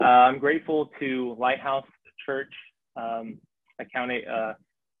I'm grateful to Lighthouse Church. I count it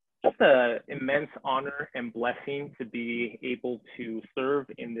just an immense honor and blessing to be able to serve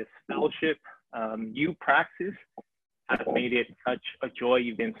in this fellowship. You, Praxis, have made it such a joy.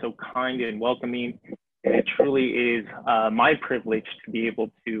 You've been so kind and welcoming. And it truly is my privilege to be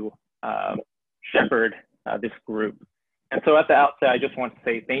able to shepherd this group. And so at the outset, I just want to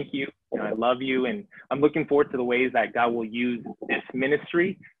say thank you. I love you, and I'm looking forward to the ways that God will use this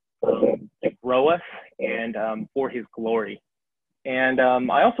ministry to grow us and for his glory. And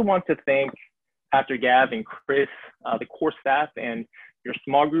I also want to thank Pastor Gav and Chris, the core staff, and your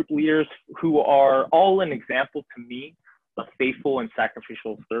small group leaders, who are all an example to me of faithful and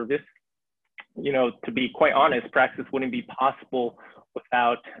sacrificial service. You know, to be quite honest, Praxis wouldn't be possible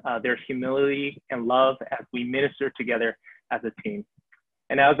without their humility and love as we minister together as a team.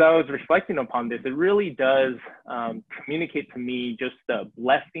 And as I was reflecting upon this, it really does communicate to me just the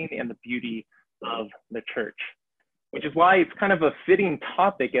blessing and the beauty of the church, which is why it's kind of a fitting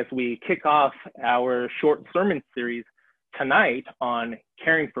topic as we kick off our short sermon series tonight on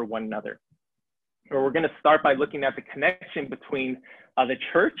caring for one another. Where we're going to start by looking at the connection between the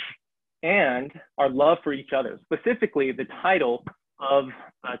church and our love for each other. Specifically, the title of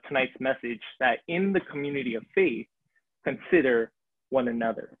tonight's message, that in the community of faith, consider one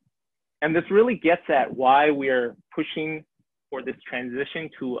another. And this really gets at why we are pushing for this transition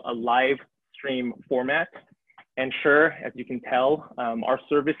to a live stream format. And sure, as you can tell, our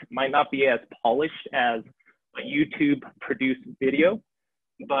service might not be as polished as a YouTube produced video,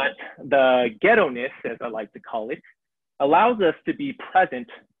 but the ghetto-ness, as I like to call it, allows us to be present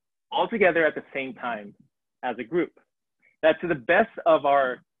all together at the same time as a group. That to the best of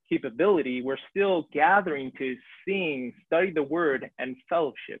our capability, we're still gathering to sing, study the word, and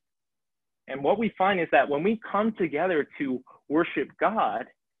fellowship. And what we find is that when we come together to worship God,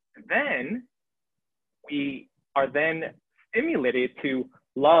 then we are then stimulated to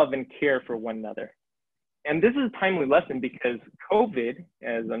love and care for one another. And this is a timely lesson because COVID,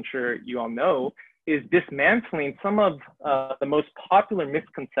 as I'm sure you all know, is dismantling some of the most popular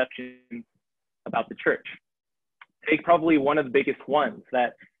misconceptions about the church. Take probably one of the biggest ones,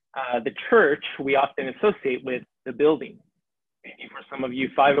 that the church we often associate with the building. Maybe for some of you,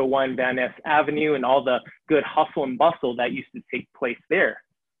 501 Van Ness Avenue and all the good hustle and bustle that used to take place there.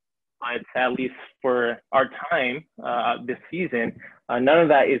 But at least for our time this season, none of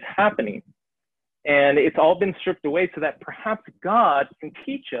that is happening. And it's all been stripped away so that perhaps God can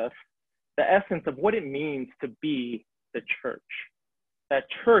teach us the essence of what it means to be the church. That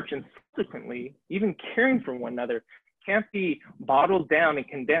church, and subsequently, even caring for one another, can't be bottled down and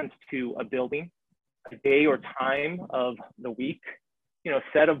condensed to a building, a day or time of the week, you know, a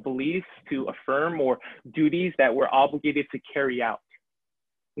set of beliefs to affirm or duties that we're obligated to carry out.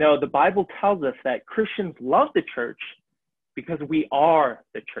 No, the Bible tells us that Christians love the church because we are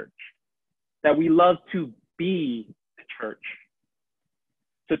the church, that we love to be the church.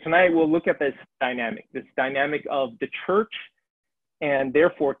 So tonight we'll look at this dynamic of the church and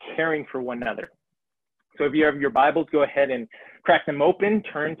therefore caring for one another. So if you have your Bibles, go ahead and crack them open,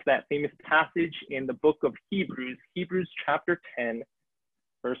 turn to that famous passage in the book of Hebrews, Hebrews chapter 10,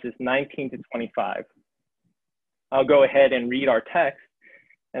 verses 19 to 25. I'll go ahead and read our text,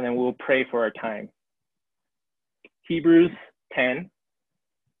 and then we'll pray for our time. Hebrews 10,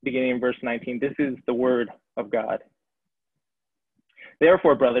 beginning in verse 19, this is the word of God.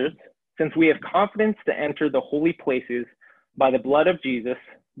 Therefore, brothers, since we have confidence to enter the holy places by the blood of Jesus,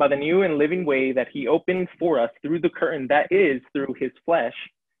 by the new and living way that he opened for us through the curtain that is through his flesh,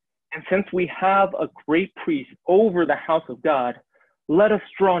 and since we have a great priest over the house of God, let us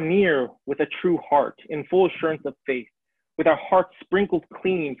draw near with a true heart in full assurance of faith, with our hearts sprinkled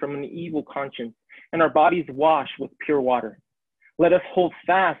clean from an evil conscience and our bodies washed with pure water. Let us hold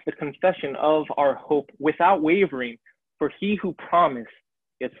fast the confession of our hope without wavering, for he who promised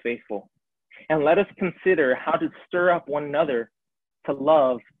is faithful. And let us consider how to stir up one another to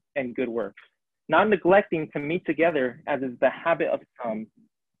love and good works, not neglecting to meet together as is the habit of some,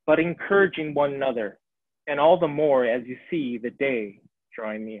 but encouraging one another, and all the more as you see the day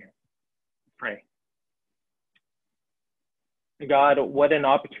drawing near. Pray. God, what an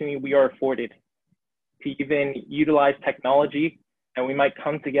opportunity we are afforded to even utilize technology, and we might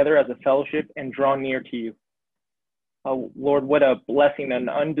come together as a fellowship and draw near to you. Oh, Lord, what a blessing and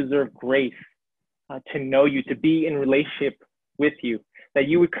undeserved grace to know you, to be in relationship with you, that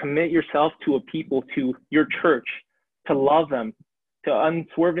you would commit yourself to a people, to your church, to love them, to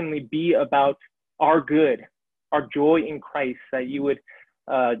unswervingly be about our good, our joy in Christ, that you would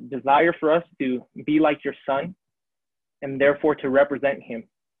desire for us to be like your son and therefore to represent him.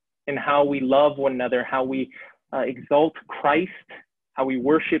 in how we love one another, how we exalt Christ, how we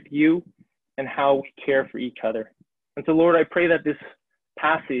worship you, and how we care for each other. And so, Lord, I pray that this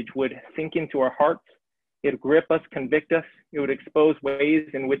passage would sink into our hearts. It would grip us, convict us. It would expose ways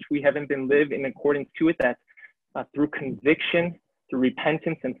in which we haven't been lived in accordance to it, that through conviction, through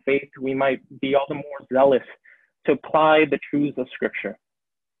repentance and faith, we might be all the more zealous to apply the truths of Scripture.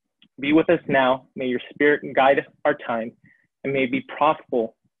 Be with us now. May your Spirit guide our time, and may it be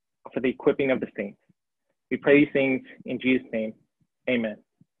profitable for the equipping of the saints. We pray these things in Jesus' name. Amen.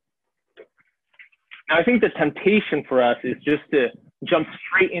 Now, I think the temptation for us is just to jump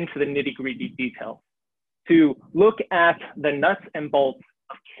straight into the nitty-gritty details, to look at the nuts and bolts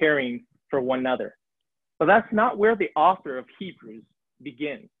of caring for one another. But that's not where the author of Hebrews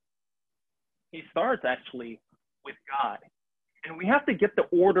begins. He starts actually with God. And we have to get the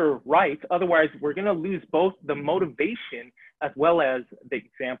order right, otherwise we're going to lose both the motivation as well as the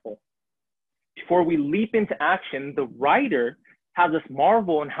example. Before we leap into action, the writer has us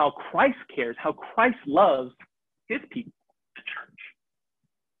marvel in how Christ cares, how Christ loves his people, the church.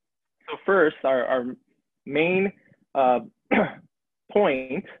 So first, our main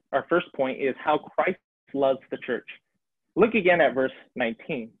point, our first point is how Christ loves the church. Look again at verse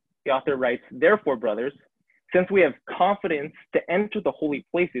 19. The author writes, "Therefore, brothers, since we have confidence to enter the holy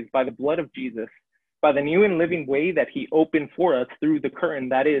places by the blood of Jesus, by the new and living way that he opened for us through the curtain,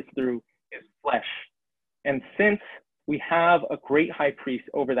 that is, through his flesh. And since we have a great high priest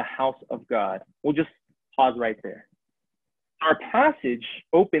over the house of God." We'll just pause right there. Our passage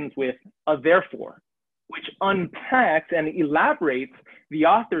opens with a therefore, which unpacks and elaborates the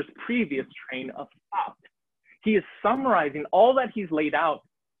author's previous train of thought. He is summarizing all that he's laid out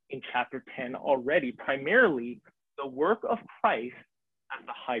in chapter 10 already, primarily the work of Christ as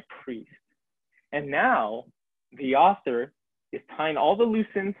the high priest. And now the author is tying all the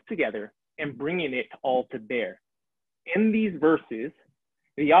loose ends together and bringing it all to bear. In these verses,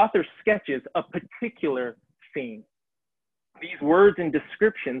 the author sketches a particular scene. These words and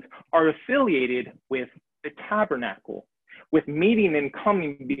descriptions are affiliated with the tabernacle, with meeting and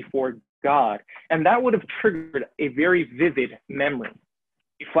coming before God. And that would have triggered a very vivid memory.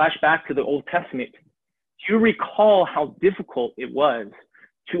 You flash back to the Old Testament, do you recall how difficult it was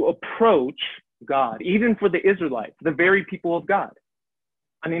to approach God, even for the Israelites, the very people of God?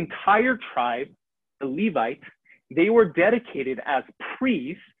 An entire tribe, the Levites, they were dedicated as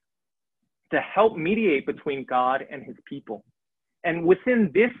priests to help mediate between God and his people. And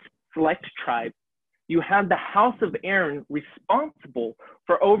within this select tribe, you had the house of Aaron responsible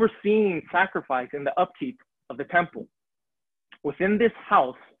for overseeing sacrifice and the upkeep of the temple. Within this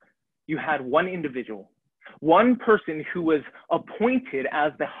house, you had one individual, one person who was appointed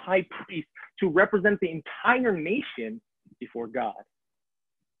as the high priest to represent the entire nation before God.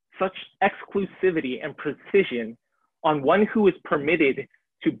 Such exclusivity and precision on one who is permitted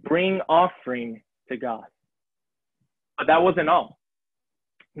to bring offering to God. But that wasn't all.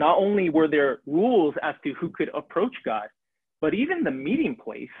 Not only were there rules as to who could approach God, but even the meeting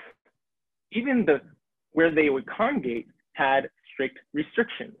place, even where they would congregate, had strict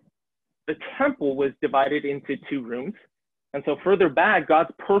restrictions. The temple was divided into 2 rooms. And so further back,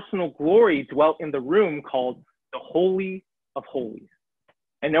 God's personal glory dwelt in the room called the Holy of Holies.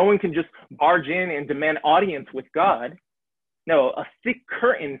 And no one can just barge in and demand audience with God. No, a thick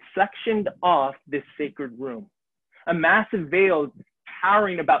curtain sectioned off this sacred room. A massive veil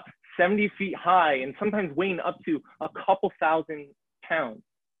towering about 70 feet high and sometimes weighing up to a couple thousand pounds.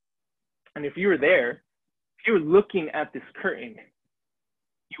 And if you were there, if you were looking at this curtain,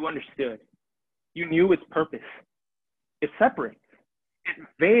 you understood. You knew its purpose. It separates. It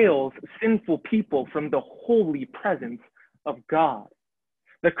veils sinful people from the holy presence of God.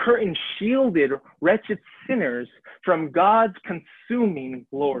 The curtain shielded wretched sinners from God's consuming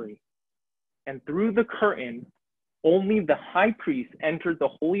glory. And through the curtain, only the high priest entered the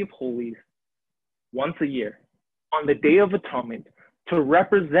Holy of Holies once a year on the Day of Atonement to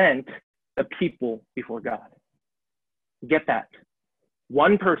represent the people before God. Get that.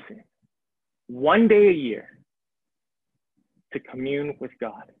 One person, one day a year to commune with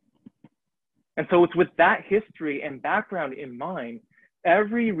God. And so it's with that history and background in mind,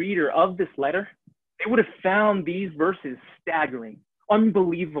 every reader of this letter, they would have found these verses staggering,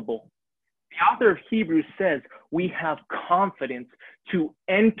 unbelievable. The author of Hebrews says, we have confidence to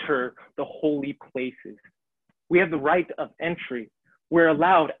enter the holy places. We have the right of entry. We're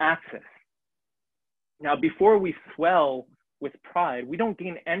allowed access. Now, before we swell with pride, we don't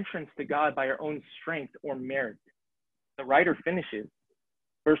gain entrance to God by our own strength or merit. The writer finishes.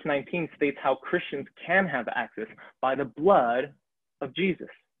 Verse 19 states how Christians can have access by the blood of Jesus.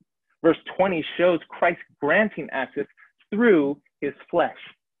 Verse 20 shows Christ granting access through his flesh.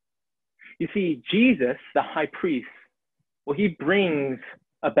 You see, Jesus, the high priest, well, he brings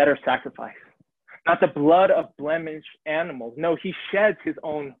a better sacrifice. Not the blood of blemished animals. No, he sheds his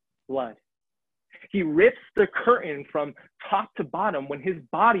own blood. He rips the curtain from top to bottom when his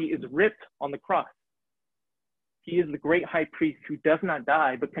body is ripped on the cross. He is the great high priest who does not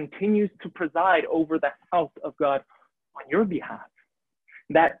die, but continues to preside over the house of God on your behalf.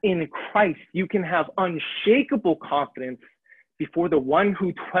 That in Christ you can have unshakable confidence before the one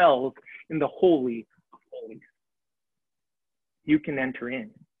who dwells in the Holy of Holies. You can enter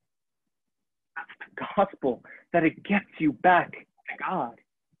in. That's the gospel, that it gets you back to God.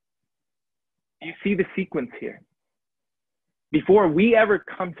 You see the sequence here. Before we ever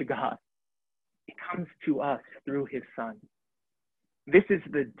come to God, it comes to us through his Son. This is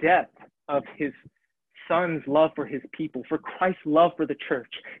the depth of his Son's love for his people, for Christ's love for the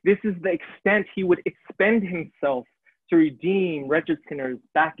church. This is the extent he would expend himself to redeem wretched sinners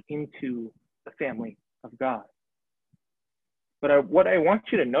back into the family of God. But what I want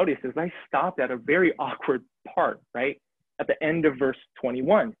you to notice is I stopped at a very awkward part, right? At the end of verse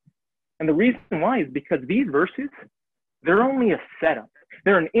 21. And the reason why is because these verses, they're only a setup.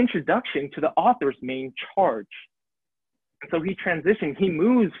 They're an introduction to the author's main charge. And so he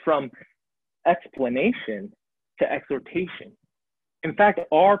moves from explanation to exhortation. In fact,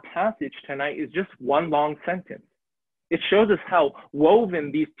 our passage tonight is just one long sentence. It shows us how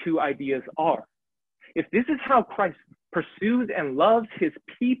woven these two ideas are. If this is how Christ pursues and loves his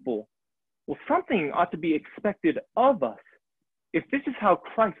people, well, something ought to be expected of us. If this is how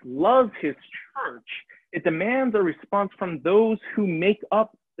Christ loves his church, it demands a response from those who make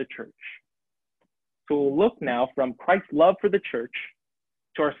up the church. So we'll look now from Christ's love for the church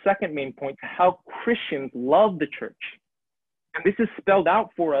to our second main point, to how Christians love the church. And this is spelled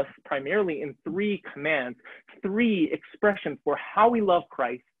out for us primarily in three commands, three expressions for how we love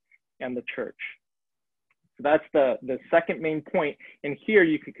Christ and the church. So that's the second main point. And here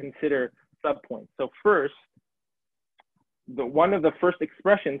you could consider subpoints. So first, one of the first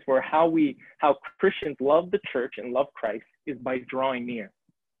expressions for how Christians love the church and love Christ is by drawing near.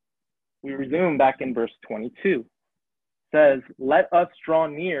 We resume back in verse 22. It says, "Let us draw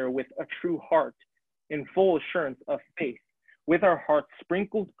near with a true heart in full assurance of faith, with our hearts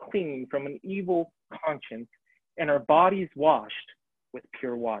sprinkled clean from an evil conscience and our bodies washed with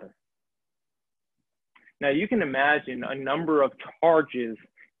pure water." Now you can imagine a number of charges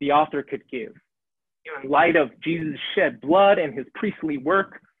the author could give. In light of Jesus' shed blood and his priestly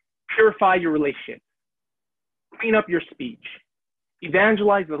work, purify your relationship, clean up your speech,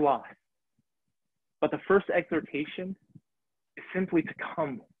 evangelize the lost. But the first exhortation is simply to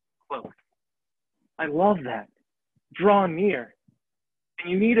come close. I love that. Draw near. And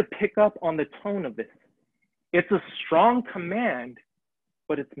you need to pick up on the tone of this. It's a strong command,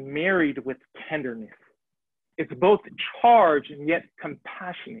 but it's married with tenderness. It's both charged and yet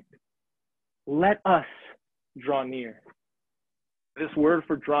compassionate. Let us draw near. This word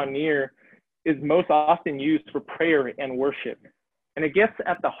for draw near is most often used for prayer and worship. And it gets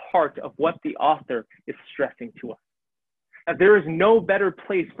at the heart of what the author is stressing to us. That there is no better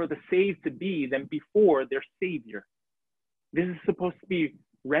place for the saved to be than before their Savior. This is supposed to be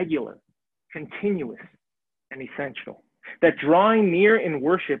regular, continuous, and essential. That drawing near in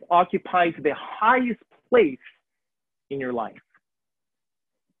worship occupies the highest place in your life.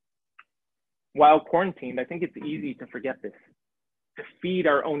 While quarantined, I think it's easy to forget this, to feed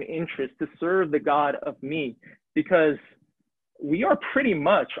our own interests, to serve the God of me, because we are pretty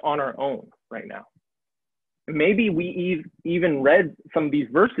much on our own right now. Maybe we even read some of these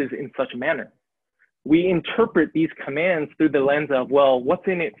verses in such a manner. We interpret these commands through the lens of, well, what's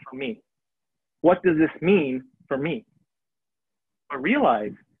in it for me? What does this mean for me? But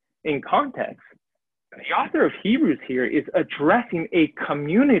realize, in context, the author of Hebrews here is addressing a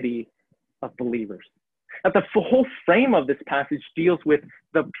community of believers. That the whole frame of this passage deals with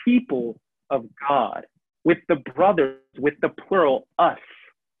the people of God, with the brothers, with the plural, us.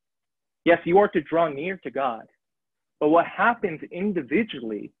 Yes, you are to draw near to God, but what happens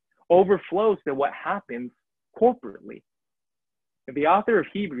individually overflows to what happens corporately. The author of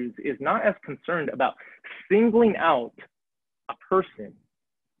Hebrews is not as concerned about singling out a person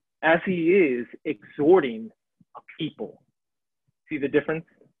as he is exhorting a people. See the difference?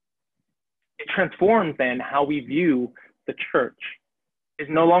 It transforms then how we view the church. It's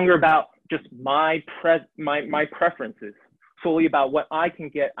no longer about just my preferences, solely about what I can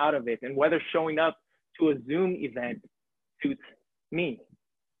get out of it and whether showing up to a Zoom event suits me.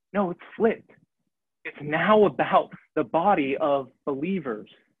 No, it's flipped. It's now about the body of believers.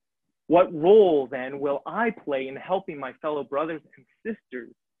 What role then will I play in helping my fellow brothers and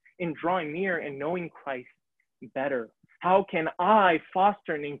sisters in drawing near and knowing Christ better? How can I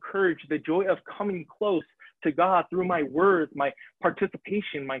foster and encourage the joy of coming close to God through my words, my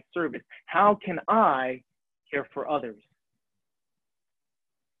participation, my service? How can I care for others?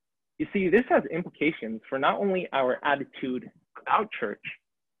 You see, this has implications for not only our attitude about church,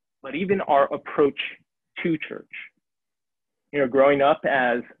 but even our approach to church. Growing up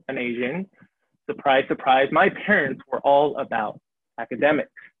as an Asian, surprise, surprise, my parents were all about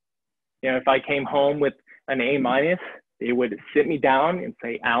academics. If I came home with an A-, they would sit me down and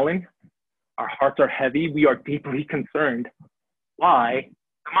say, Alan, our hearts are heavy. We are deeply concerned. Why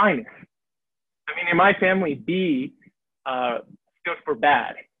a minus? In my family, B stood for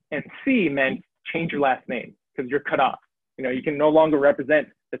bad, and C meant change your last name because you're cut off. You can no longer represent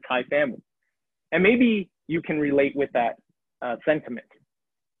the Thai family. And maybe you can relate with that sentiment.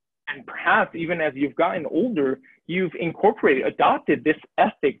 And perhaps even as you've gotten older, you've adopted this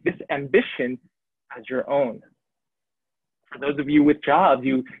ethic, this ambition as your own. For those of you with jobs,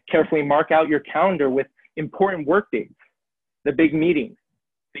 you carefully mark out your calendar with important work dates, the big meetings,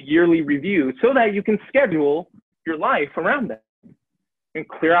 the yearly review, so that you can schedule your life around them and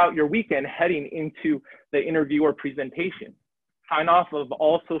clear out your weekend heading into the interview or presentation. Sign off of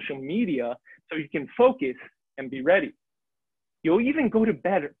all social media so you can focus and be ready. You'll even go to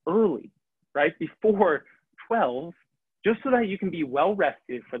bed early, right, before 12, just so that you can be well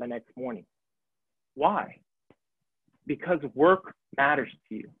rested for the next morning. Why? Because work matters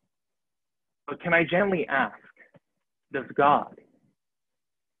to you. But can I gently ask, does God?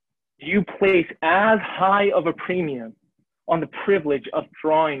 Do you place as high of a premium on the privilege of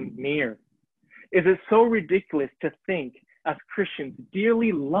drawing near? Is it so ridiculous to think as Christians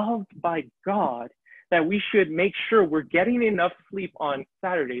dearly loved by God that we should make sure we're getting enough sleep on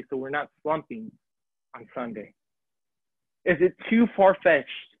Saturday so we're not slumping on Sunday? Is it too far-fetched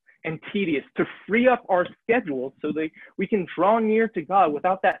and tedious to free up our schedules so that we can draw near to God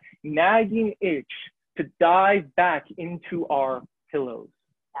without that nagging itch to dive back into our pillows,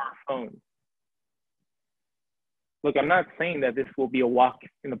 our phones? Look, I'm not saying that this will be a walk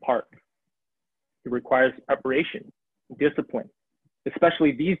in the park. It requires preparation, discipline,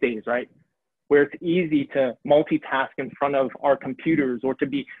 especially these days, right? Where it's easy to multitask in front of our computers or to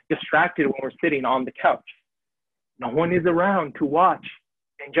be distracted when we're sitting on the couch. No one is around to watch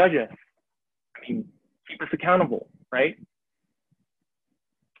and judge us. Keep us accountable, right?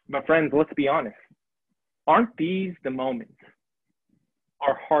 But friends, let's be honest. Aren't these the moments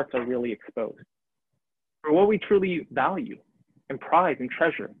our hearts are really exposed for what we truly value and prize and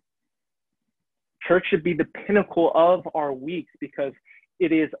treasure? Church should be the pinnacle of our weeks because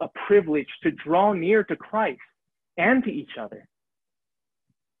it is a privilege to draw near to Christ and to each other.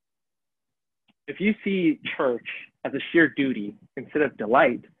 If you see church as a sheer duty instead of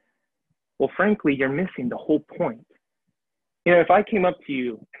delight, well, frankly, you're missing the whole point. If I came up to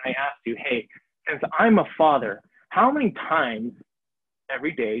you and I asked you, hey, since I'm a father, how many times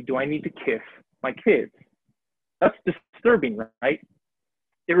every day do I need to kiss my kids? That's disturbing, right?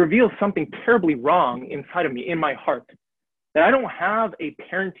 It reveals something terribly wrong inside of me, in my heart. That I don't have a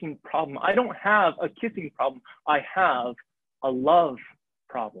parenting problem. I don't have a kissing problem. I have a love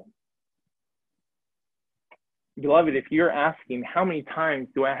problem. Beloved, if you're asking, how many times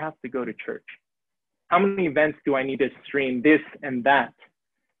do I have to go to church? How many events do I need to stream, this and that?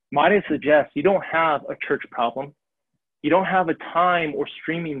 Might I suggest you don't have a church problem. You don't have a time or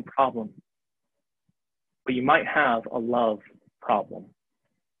streaming problem. But you might have a love problem.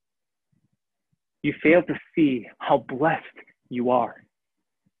 You fail to see how blessed you are.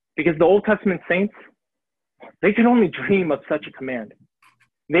 Because the Old Testament saints, they could only dream of such a command.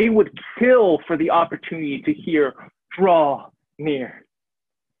 They would kill for the opportunity to hear, draw near.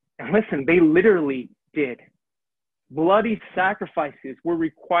 And listen, they literally did. Bloody sacrifices were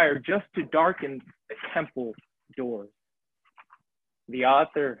required just to darken the temple doors. The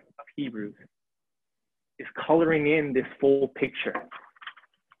author of Hebrews is coloring in this full picture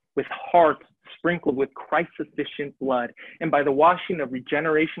with hearts sprinkled with Christ's sufficient blood, and by the washing of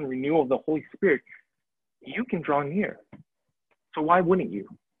regeneration, renewal of the Holy Spirit, you can draw near. So why wouldn't you?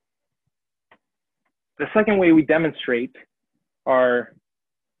 The second way we demonstrate our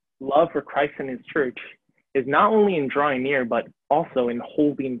love for Christ and his church is not only in drawing near, but also in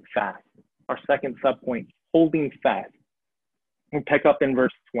holding fast. Our second subpoint, holding fast. We'll pick up in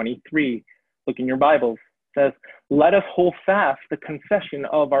verse 23. Look in your Bibles. It says, let us hold fast the confession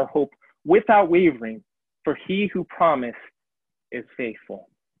of our hope without wavering, for he who promised is faithful.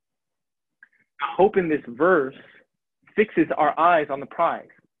 The hope in this verse fixes our eyes on the prize,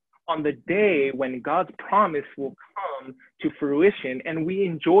 on the day when God's promise will come to fruition and we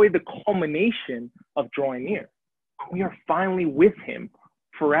enjoy the culmination of drawing near. We are finally with him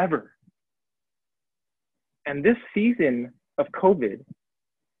forever. And this season of COVID,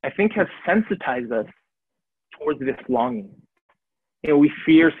 I think, has sensitized us towards this longing. We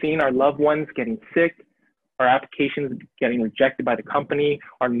fear seeing our loved ones getting sick, our applications getting rejected by the company,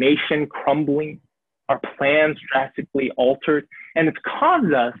 our nation crumbling, our plans drastically altered, and it's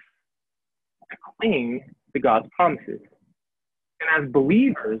caused us to cling to God's promises. And as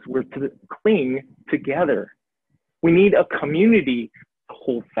believers, we're to cling together. We need a community to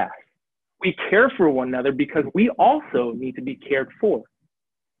hold fast. We care for one another because we also need to be cared for.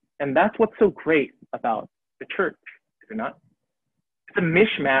 And that's what's so great about the church, is it not? It's a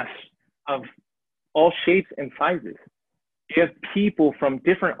mishmash of all shapes and sizes. You have people from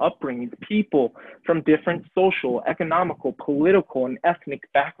different upbringings, people from different social, economical, political, and ethnic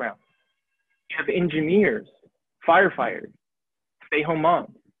backgrounds. You have engineers, firefighters, stay-home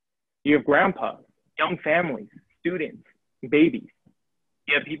moms. You have grandpas, young families, students, babies.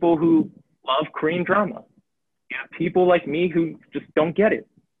 You have people who love Korean drama. You have people like me who just don't get it.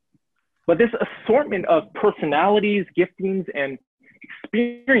 But this assortment of personalities, giftings, and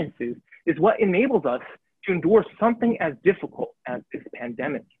experiences is what enables us to endure something as difficult as this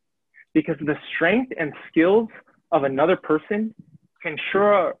pandemic. Because the strength and skills of another person can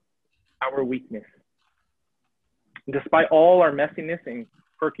shore our weakness. Despite all our messiness and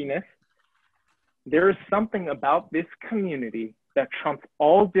quirkiness, there is something about this community that trumps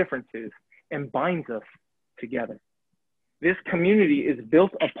all differences and binds us together. This community is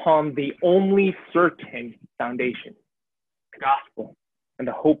built upon the only certain foundation, the gospel and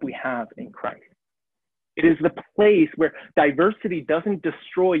the hope we have in Christ. It is the place where diversity doesn't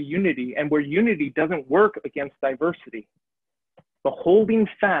destroy unity and where unity doesn't work against diversity. But holding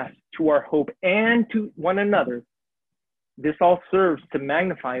fast to our hope and to one another, this all serves to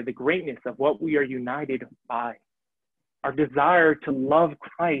magnify the greatness of what we are united by, our desire to love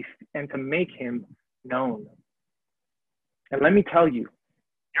Christ and to make him known. And let me tell you,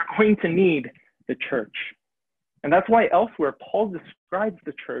 you're going to need the church. And that's why elsewhere Paul describes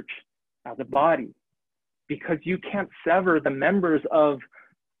the church as a body, because you can't sever the members of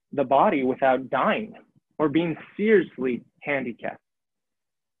the body without dying or being seriously handicapped.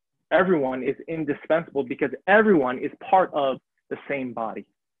 Everyone is indispensable because everyone is part of the same body.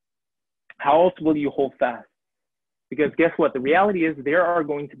 How else will you hold fast? Because guess what? The reality is there are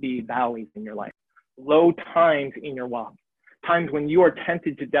going to be valleys in your life, low times in your walk, times when you are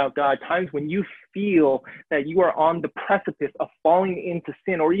tempted to doubt God, times when you feel that you are on the precipice of falling into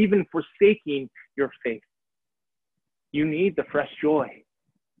sin or even forsaking your faith. You need the fresh joy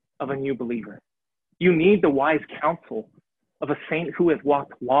of a new believer. You need the wise counsel of a saint who has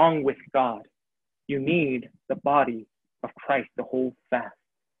walked long with God. You need the body of Christ to hold fast.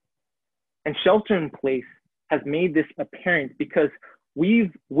 And Shelter in Place has made this apparent because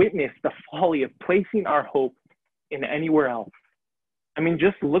we've witnessed the folly of placing our hope in anywhere else. I mean,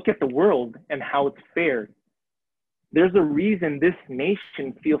 just look at the world and how it's fared. There's a reason this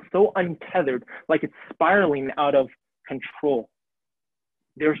nation feels so untethered, like it's spiraling out of control.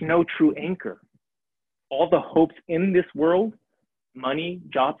 There's no true anchor. All the hopes in this world, money,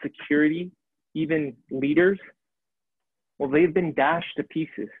 job security, even leaders, well, they've been dashed to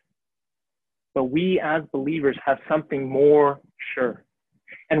pieces. But we as believers have something more sure.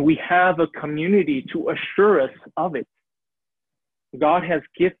 And we have a community to assure us of it. God has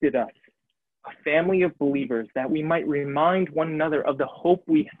gifted us a family of believers that we might remind one another of the hope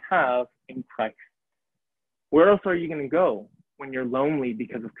we have in Christ. Where else are you going to go when you're lonely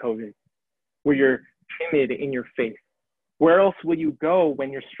because of COVID? Where you're timid in your faith? Where else will you go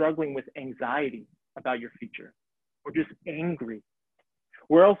when you're struggling with anxiety about your future or just angry?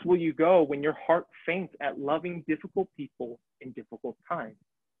 Where else will you go when your heart faints at loving difficult people in difficult times?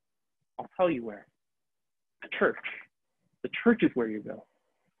 I'll tell you where. The church. The church is where you go.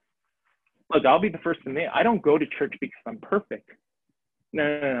 Look, I'll be the first to admit, I don't go to church because I'm perfect.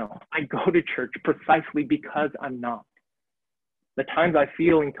 No. I go to church precisely because I'm not. The times I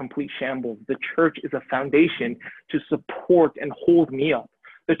feel in complete shambles, the church is a foundation to support and hold me up.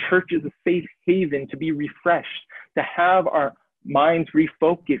 The church is a safe haven to be refreshed, to have our minds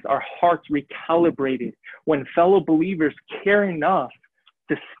refocused, our hearts recalibrated, when fellow believers care enough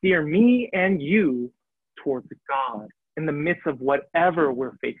to steer me and you towards God in the midst of whatever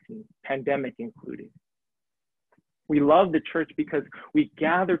we're facing, pandemic included. We love the church because we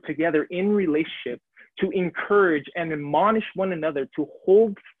gather together in relationship to encourage and admonish one another to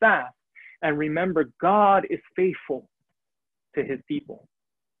hold fast and remember God is faithful to his people.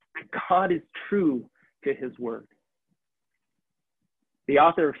 that God is true to his word. The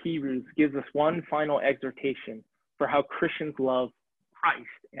author of Hebrews gives us one final exhortation for how Christians love Christ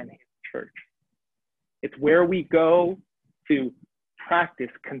and his church. It's where we go to practice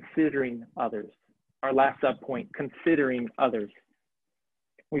considering others. Our last subpoint, considering others.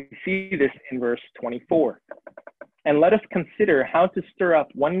 We see this in verse 24. And let us consider how to stir up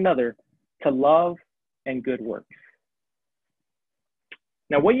one another to love and good works.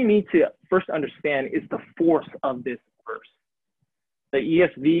 Now, what you need to first understand is the force of this verse. The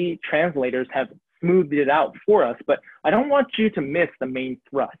ESV translators have smoothed it out for us, but I don't want you to miss the main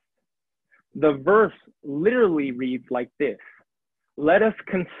thrust. The verse literally reads like this: let us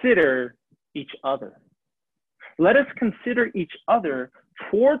consider each other. Let us consider each other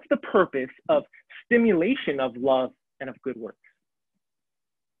towards the purpose of stimulation of love and of good works.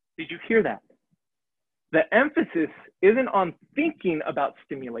 Did you hear that? The emphasis isn't on thinking about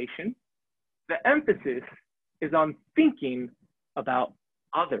stimulation. The emphasis is on thinking about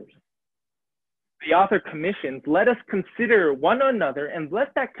others. The author commissions, let us consider one another, and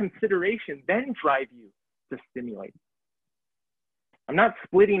let that consideration then drive you to stimulate. I'm not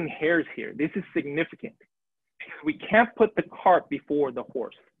splitting hairs here. This is significant because we can't put the cart before the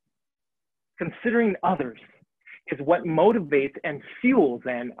horse. Considering others is what motivates and fuels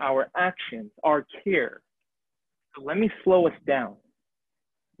then our actions, our care. So let me slow us down.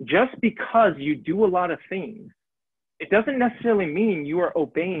 Just because you do a lot of things, it doesn't necessarily mean you are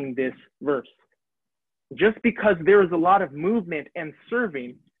obeying this verse. Just because there is a lot of movement and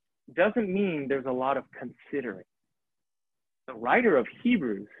serving doesn't mean there's a lot of considering. The writer of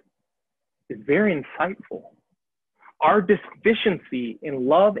Hebrews is very insightful. Our deficiency in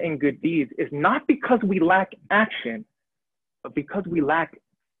love and good deeds is not because we lack action, but because we lack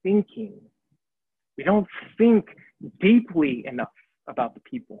thinking. We don't think deeply enough about the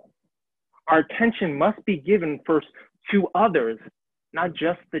people. Our attention must be given first to others, not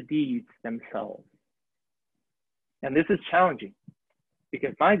just the deeds themselves. And this is challenging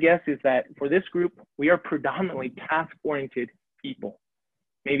because my guess is that for this group, we are predominantly task-oriented people.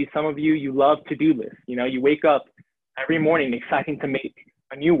 Maybe some of you, you love to-do lists. You know, you wake up every morning excited to make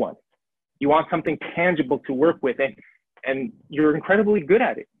a new one. You want something tangible to work with, and you're incredibly good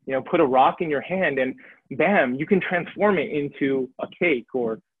at it. You know, put a rock in your hand and bam, you can transform it into a cake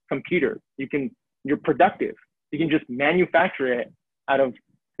or computer. You're productive. You can just manufacture it out of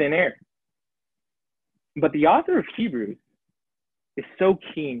thin air. But the author of Hebrews is so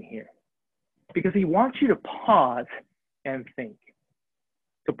keen here because he wants you to pause and think,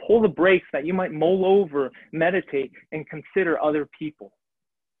 to pull the brakes that you might mull over, meditate, and consider other people.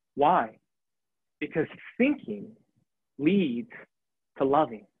 Why? Because thinking leads to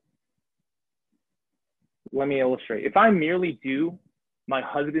loving. Let me illustrate. If I merely do my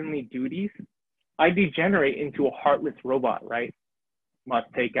husbandly duties, I degenerate into a heartless robot, right? Must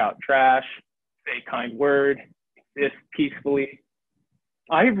take out trash, say a kind word, exist peacefully.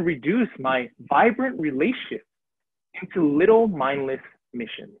 I've reduced my vibrant relationship into little mindless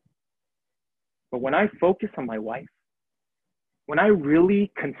missions. But when I focus on my wife, when I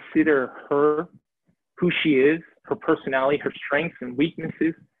really consider her, who she is, her personality, her strengths and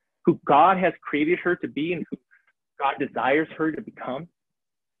weaknesses, who God has created her to be and who God desires her to become,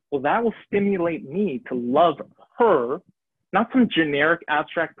 well, that will stimulate me to love her, not some generic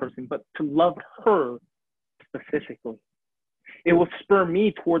abstract person, but to love her specifically. It will spur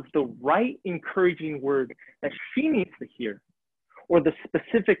me towards the right encouraging word that she needs to hear, or the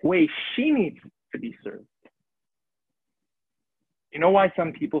specific way she needs to be served. You know why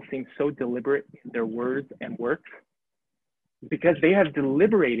some people seem so deliberate in their words and works? Because they have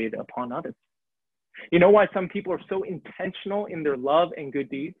deliberated upon others. You know why some people are so intentional in their love and good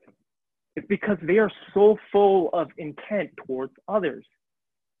deeds? It's because they are so full of intent towards others.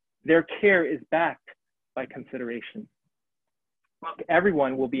 Their care is backed by consideration. Look,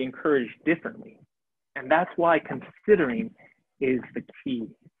 everyone will be encouraged differently. And that's why considering is the key.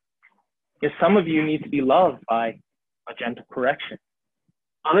 If some of you need to be loved by a gentle correction.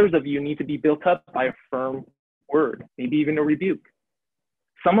 Others of you need to be built up by a firm word, maybe even a rebuke.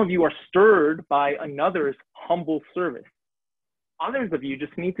 Some of you are stirred by another's humble service. Others of you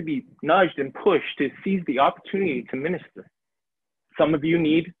just need to be nudged and pushed to seize the opportunity to minister. Some of you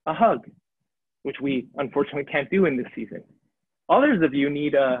need a hug, which we unfortunately can't do in this season. Others of you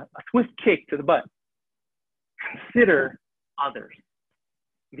need a swift kick to the butt. Consider others.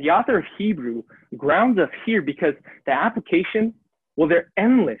 The author of Hebrew grounds us here because the application, well, they're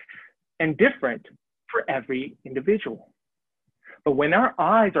endless and different for every individual. But when our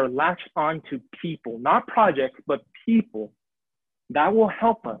eyes are latched onto people, not projects, but people, that will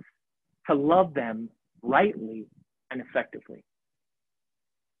help us to love them rightly and effectively.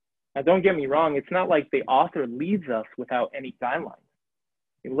 Now, don't get me wrong, it's not like the author leaves us without any guidelines.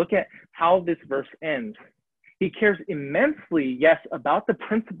 You look at how this verse ends. He cares immensely, yes, about the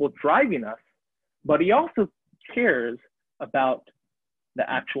principle driving us, but he also cares about the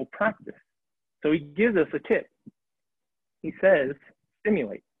actual practice. So he gives us a tip. He says,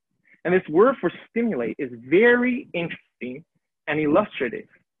 stimulate. And this word for stimulate is very interesting and illustrative.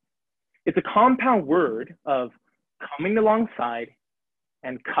 It's a compound word of coming alongside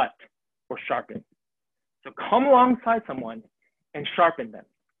and cut or sharpen. So come alongside someone and sharpen them.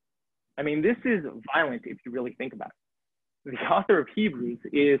 I mean, this is violent if you really think about it. The author of Hebrews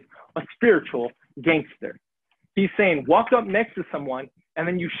is a spiritual gangster. He's saying, walk up next to someone and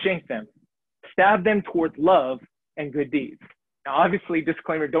then you shank them. Stab them towards love and good deeds. Now, obviously,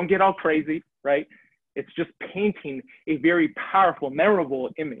 disclaimer, don't get all crazy, right? It's just painting a very powerful, memorable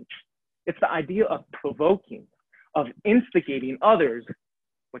image. It's the idea of provoking, of instigating others,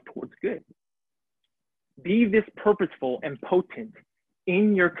 but towards good. Be this purposeful and potent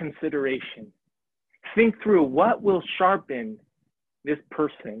in your consideration. Think through what will sharpen this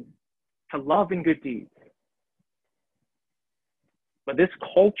person to love and good deeds. But this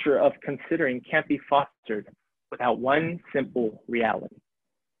culture of considering can't be fostered without one simple reality.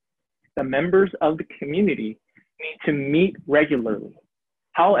 The members of the community need to meet regularly.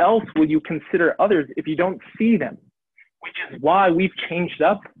 How else will you consider others if you don't see them? Which is why we've changed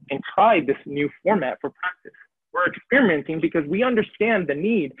up and tried this new format for practice. We're experimenting because we understand the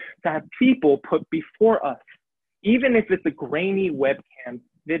need to have people put before us, even if it's a grainy webcam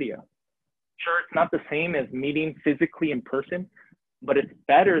video. Sure, it's not the same as meeting physically in person, but it's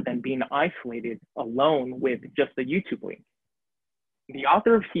better than being isolated alone with just a YouTube link. The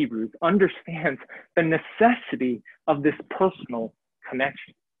author of Hebrews understands the necessity of this personal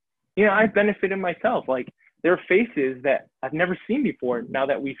connection. You know, I've benefited myself. Like, there are faces that I've never seen before now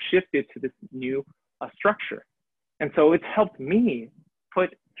that we've shifted to this new structure. And so it's helped me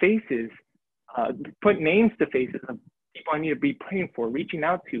put faces, put names to faces of people I need to be praying for, reaching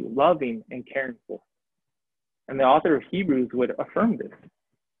out to, loving and caring for. And the author of Hebrews would affirm this.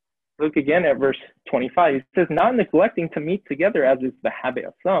 Look again at verse 25. It says, not neglecting to meet together as is the habit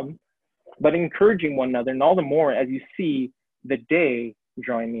of some, but encouraging one another, and all the more as you see the day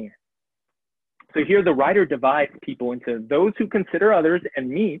drawing near. So here the writer divides people into those who consider others and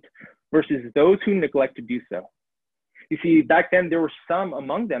meet versus those who neglect to do so. You see, back then there were some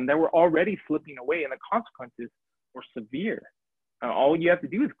among them that were already slipping away, and the consequences were severe. All you have to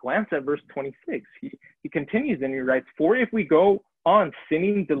do is glance at verse 26. He continues and he writes, for if we go on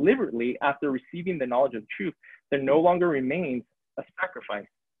sinning deliberately after receiving the knowledge of truth, there no longer remains a sacrifice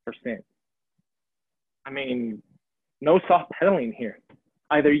for sin. I mean, no soft pedaling here.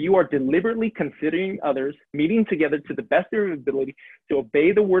 Either you are deliberately considering others, meeting together to the best of your ability to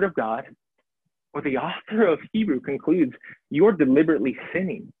obey the word of God, or the author of Hebrew concludes you are deliberately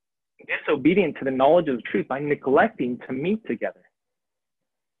sinning, disobedient to the knowledge of the truth by neglecting to meet together.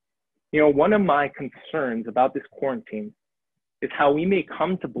 You know, one of my concerns about this quarantine is how we may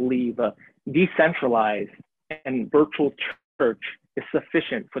come to believe a decentralized and virtual church is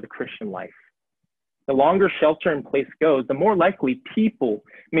sufficient for the Christian life. The longer shelter in place goes, the more likely people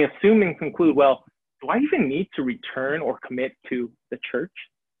may assume and conclude, well, do I even need to return or commit to the church?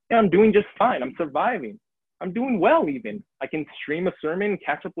 Yeah, I'm doing just fine. I'm surviving. I'm doing well even. I can stream a sermon,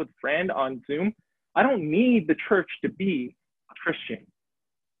 catch up with a friend on Zoom. I don't need the church to be a Christian.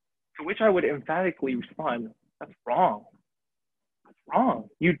 To which I would emphatically respond, that's wrong. That's wrong.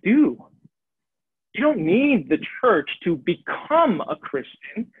 You do. You don't need the church to become a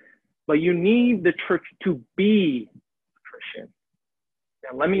Christian, but you need the church to be a Christian.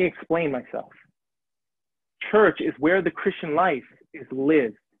 Now, let me explain myself. Church is where the Christian life is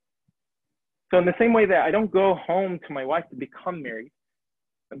lived. So in the same way that I don't go home to my wife to become married,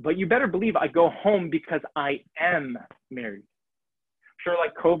 but you better believe I go home because I am married. Sure,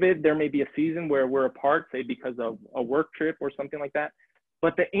 like COVID, there may be a season where we're apart, say because of a work trip or something like that.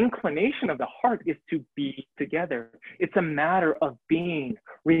 But the inclination of the heart is to be together. It's a matter of being,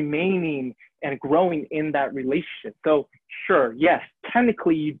 remaining, and growing in that relationship. So sure, yes,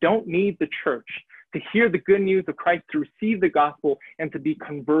 technically you don't need the church to hear the good news of Christ, to receive the gospel, and to be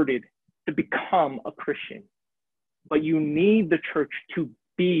converted, to become a Christian. But you need the church to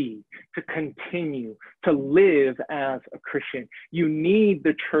be, to continue, to live as a Christian. You need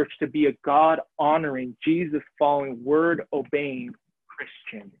the church to be a God-honoring, Jesus-following, word-obeying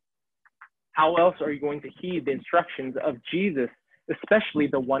Christian. How else are you going to heed the instructions of Jesus, especially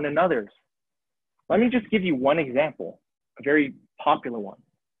the one another's? Let me just give you one example, a very popular one.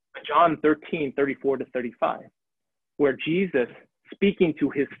 John 13:34-35, where Jesus, speaking to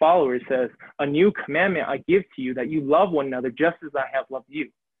his followers, says, "A new commandment I give to you, that you love one another just as I have loved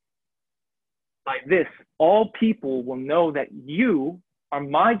you. By this, all people will know that you are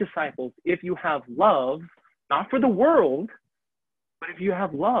my disciples if you have love, not for the world, but if you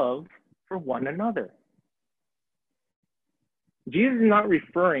have love for one another." Jesus is not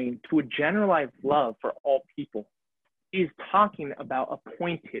referring to a generalized love for all people. He's talking about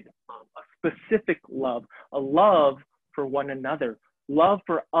appointed love, a specific love, a love for one another, love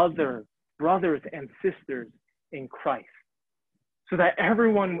for other brothers and sisters in Christ, so that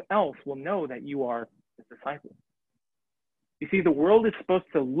everyone else will know that you are his disciple. You see, the world is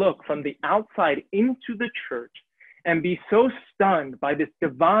supposed to look from the outside into the church and be so stunned by this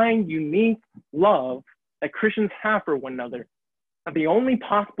divine, unique love that Christians have for one another, that the only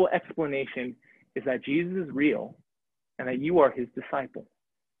possible explanation is that Jesus is real and that you are his disciple.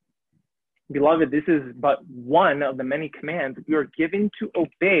 Beloved, this is but one of the many commands we are given to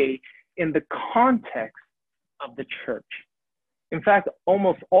obey in the context of the church. In fact,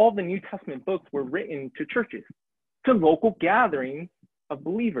 almost all the New Testament books were written to churches, to local gatherings of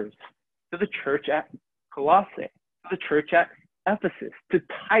believers, to the church at Colossae, to the church at Ephesus, to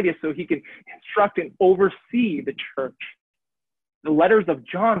Titus so he can instruct and oversee the church, the letters of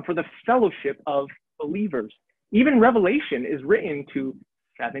John for the fellowship of believers. Even Revelation is written to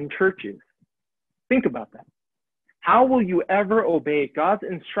 7 churches. Think about that. How will you ever obey God's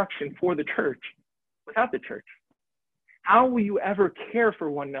instruction for the church without the church? How will you ever care for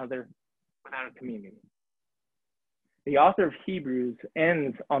one another without a community? The author of Hebrews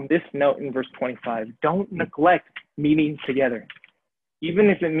ends on this note in verse 25. Don't neglect meeting together, even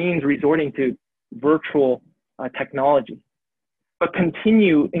if it means resorting to virtual technology. But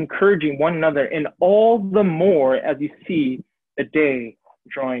continue encouraging one another, and all the more as you see the day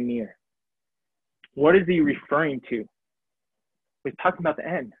drawing near. What is he referring to? He's talking about the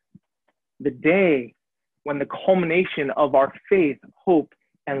end. The day when the culmination of our faith, hope,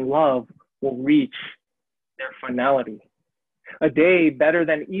 and love will reach their finality. A day better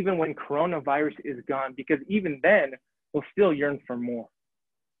than even when coronavirus is gone, because even then, we'll still yearn for more.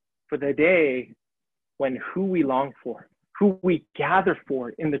 For the day when who we long for, who we gather for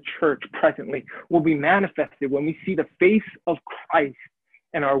in the church presently, will be manifested when we see the face of Christ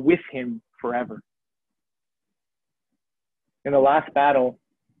and are with him forever. In The Last Battle,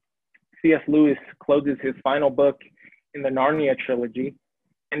 C.S. Lewis closes his final book in the Narnia trilogy,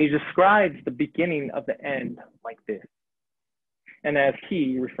 and he describes the beginning of the end like this. And as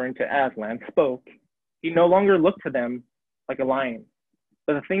he, referring to Aslan, spoke, he no longer looked to them like a lion.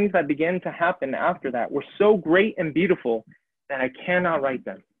 But the things that began to happen after that were so great and beautiful that I cannot write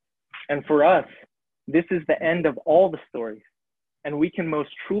them. And for us, this is the end of all the stories. And we can most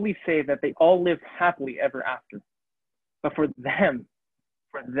truly say that they all lived happily ever after. But for them,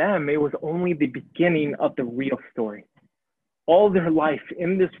 it was only the beginning of the real story. All their life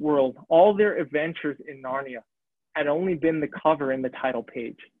in this world, all their adventures in Narnia had only been the cover and the title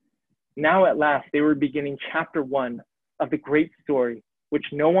page. Now at last, they were beginning chapter 1 of the great story, which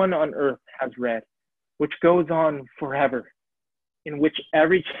no one on earth has read, which goes on forever, in which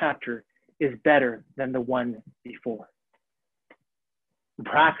every chapter is better than the one before.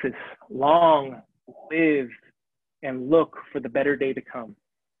 Praxis, long live and look for the better day to come,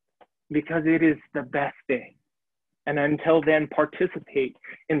 because it is the best day. And until then, participate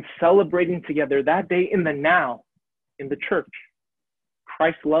in celebrating together that day in the now, in the church.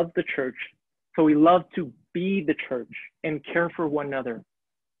 Christ loved the church, so he loved to be the church and care for one another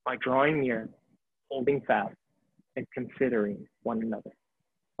by drawing near, holding fast, and considering one another.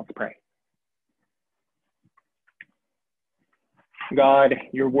 Let's pray. God,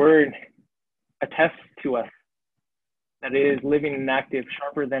 your word attests to us that it is living and active,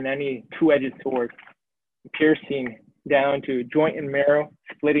 sharper than any two-edged sword, piercing down to joint and marrow,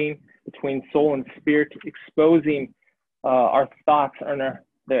 splitting between soul and spirit, exposing our thoughts and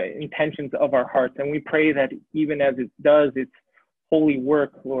the intentions of our hearts. And we pray that even as it does its holy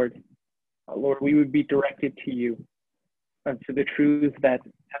work, Lord, we would be directed to you, to the truths that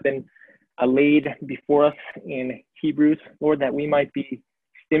have been laid before us in Hebrews, Lord, that we might be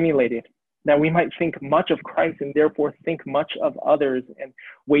stimulated, that we might think much of Christ and therefore think much of others and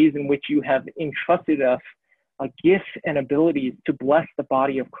ways in which you have entrusted us gifts and abilities to bless the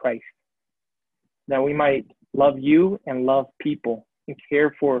body of Christ, that we might love you and love people and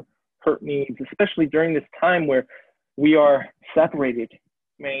care for hurt needs, especially during this time where we are separated.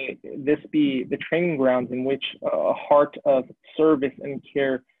 May this be the training grounds in which a heart of service and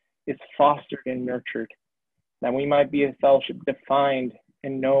care is fostered and nurtured, that we might be a fellowship defined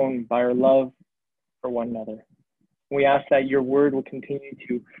and known by our love for one another. We ask that your word will continue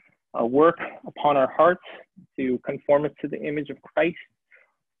to work upon our hearts to conform us to the image of Christ,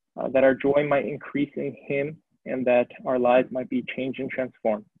 that our joy might increase in him, and that our lives might be changed and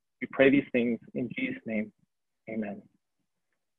transformed. We pray these things in Jesus' name. Amen.